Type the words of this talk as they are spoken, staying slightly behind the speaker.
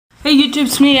Hey YouTube,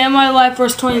 it's me,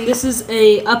 MyLiveForce20, and this is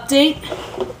a update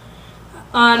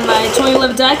on my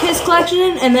 2011 diecast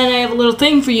collection, and then I have a little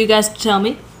thing for you guys to tell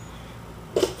me,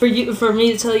 for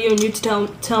me to tell you and you to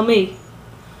tell me.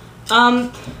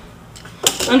 I'm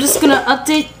just gonna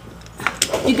update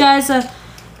you guys.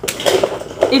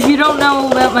 If you don't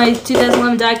know about my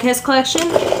 2011 diecast collection,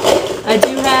 I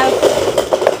do have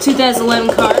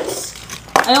 2011 cars.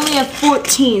 I only have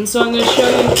 14, so I'm gonna show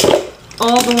you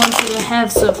all the ones that I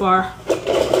have so far.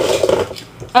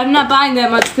 I'm not buying that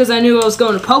much because I knew I was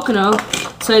going to POCONO,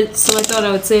 so I thought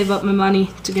I would save up my money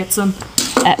to get some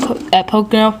at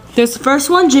POCONO. There's the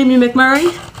first one, Jimmie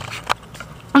McMurray.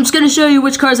 I'm just going to show you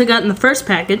which cars I got in the first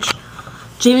package.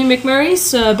 Jimmie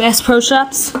McMurray's Bass Pro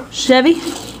Shops Chevy.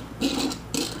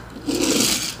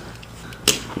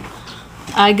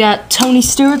 I got Tony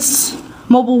Stewart's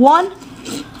Mobile 1.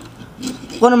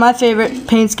 One of my favorite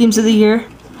paint schemes of the year.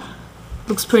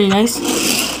 Looks pretty nice.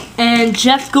 And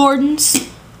Jeff Gordon's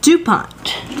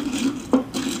DuPont.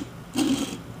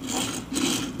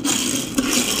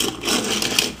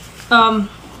 I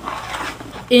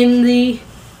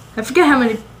forget how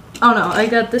many. Oh no, I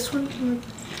got this one.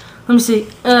 Let me see.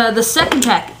 The second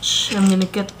package.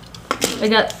 I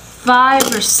got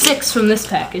 5 or 6 from this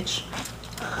package.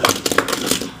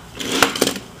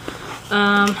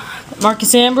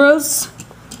 Marcus Ambrose.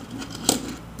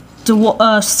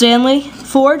 Stanley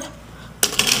Ford,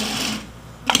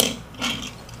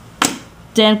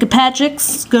 Danica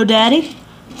Patrick's GoDaddy,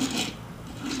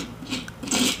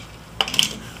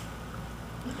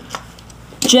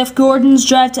 Jeff Gordon's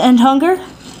Drive to End Hunger,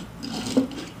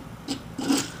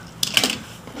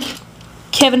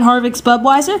 Kevin Harvick's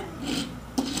Budweiser,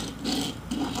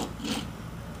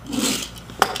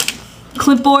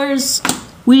 Clint Bowyer's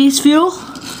Wheaties Fuel,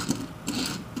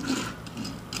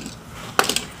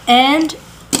 and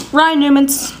Ryan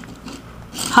Newman's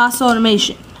Haas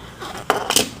Automation.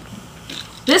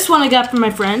 This one I got from my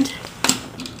friend.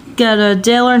 Got a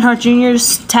Dale Earnhardt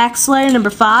Jr.'s Tax Slayer number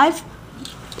 5.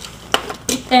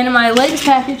 And in my latest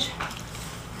package,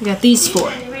 I got these 4.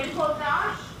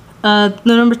 The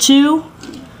number 2,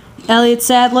 Elliott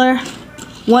Sadler,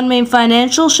 One Main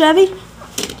Financial Chevy.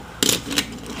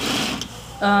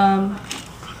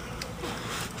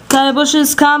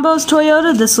 Busch's Combos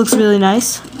Toyota. This looks really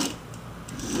nice.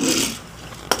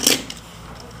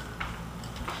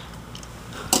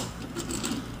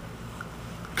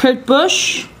 Kurt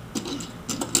Busch,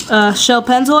 Shell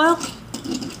Pennzoil.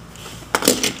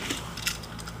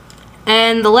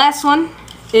 And the last one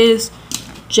is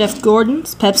Jeff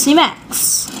Gordon's Pepsi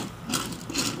Max.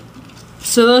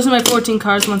 So those are my 14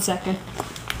 cars. 1 second.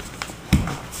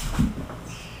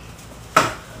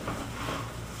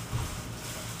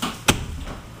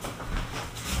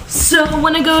 So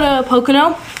when I go to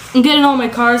POCONO, I'm getting all my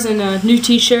cars in a new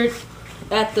t-shirt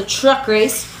at the truck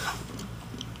race.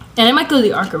 And I might go to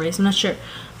the ARCA Race, I'm not sure.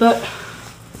 But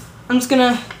I'm just going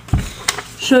to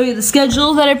show you the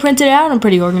schedule that I printed out. I'm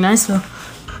pretty organized, so.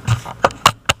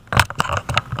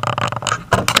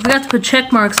 I forgot to put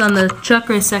check marks on the truck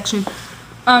race section.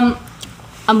 I'm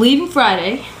leaving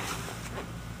Friday.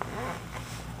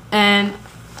 And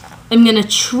we're going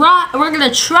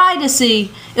to try to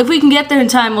see, if we can get there in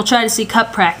time, we'll try to see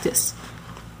Cup practice.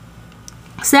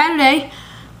 Saturday,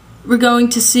 we're going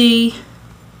to see,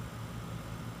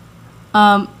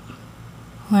 wait,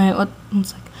 one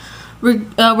sec.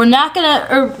 We're not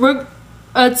gonna, we're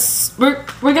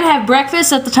gonna have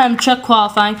breakfast at the time of truck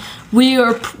qualifying.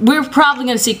 We're probably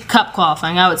gonna see Cup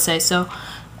qualifying, I would say so,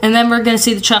 and then we're gonna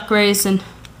see the truck race, and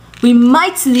we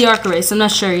might see the ARCA race. I'm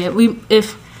not sure yet.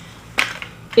 If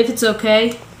it's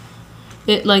okay,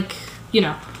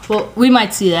 well, we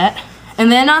might see that,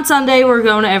 and then on Sunday we're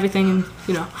going to everything, and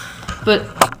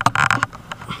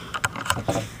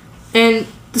and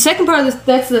the second part of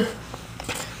this,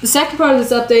 the second part of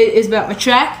this update is about my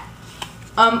track.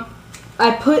 I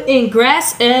put in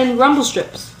grass and rumble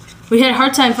strips. We had a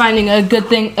hard time finding a good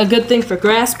thing for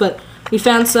grass, but we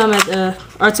found some at the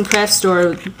arts and crafts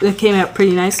store that came out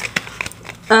pretty nice.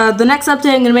 The next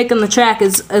update I'm gonna make on the track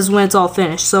is when it's all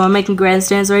finished. So I'm making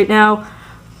grandstands right now,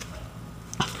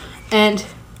 and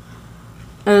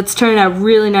it's turning out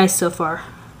really nice so far.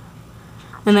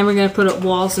 And then we're gonna put up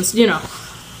walls, and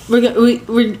we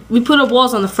put up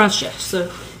walls on the front stretch, so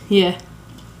yeah.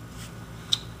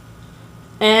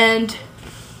 And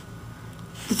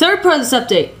the third part of this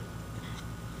update,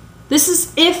 this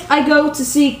is if I go to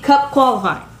see Cup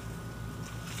qualifying.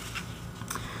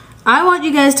 I want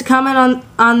you guys to comment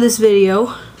on this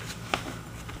video.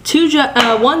 Two drivers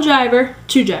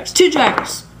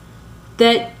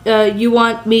that you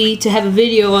want me to have a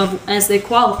video of as they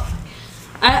qualify.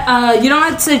 You don't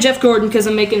have to say Jeff Gordon because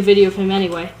I'm making a video of him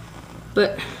anyway.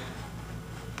 But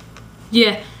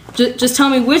yeah, just tell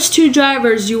me which 2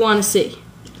 drivers you want to see,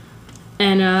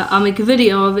 and I'll make a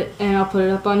video of it and I'll put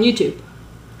it up on YouTube.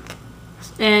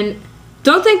 And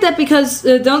don't think that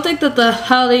the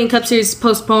Holiday and Cup Series is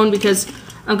postponed because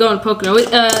I'm going to Pocono.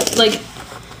 Like,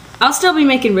 I'll still be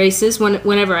making races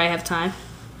whenever I have time.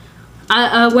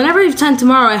 Whenever I have time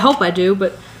tomorrow, I hope I do,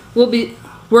 but we'll be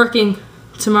working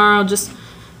tomorrow, just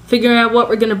figuring out what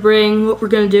we're gonna bring, what we're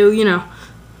gonna do. You know,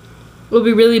 we'll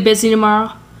be really busy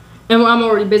tomorrow, and I'm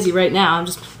already busy right now. I'm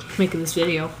just making this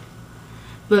video,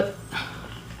 but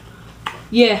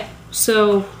yeah.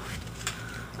 So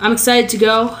I'm excited to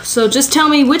go. So just tell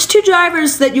me which 2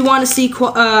 drivers that you want to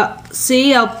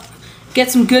see. I'll get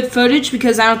some good footage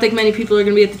because I don't think many people are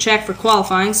going to be at the track for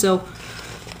qualifying. So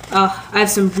I have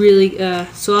some really,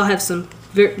 so I'll have some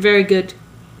very, very good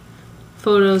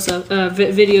photos of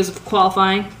videos of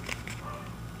qualifying.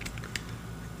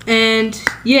 And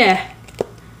yeah,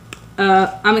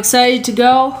 I'm excited to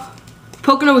go.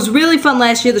 Pocono was really fun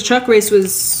last year. The truck race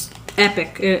was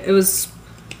epic.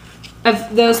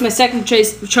 That was my second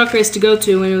truck race to go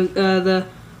to, and the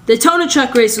Daytona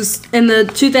truck race was, and the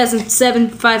 2007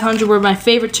 500 were my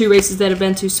favorite 2 races that I've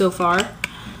been to so far.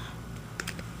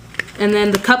 And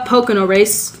then the Cup Pocono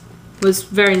race was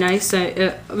very nice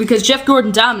because Jeff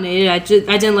Gordon dominated. I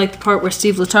didn't like the part where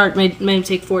Steve Letarte made him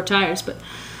take 4 tires, but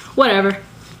whatever.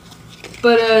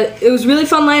 But it was really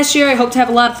fun last year. I hope to have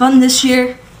a lot of fun this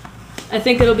year. I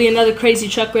think it'll be another crazy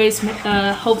truck race.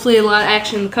 Hopefully a lot of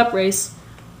action in the Cup race.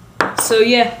 So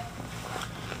yeah.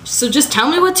 So just tell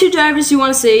me what 2 drivers you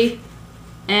want to see,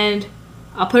 and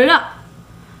I'll put it up.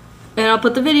 And I'll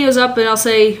put the videos up, and I'll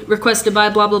say requested by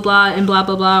blah blah blah and blah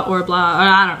blah blah or blah, or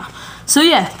I don't know. So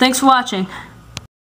yeah, thanks for watching.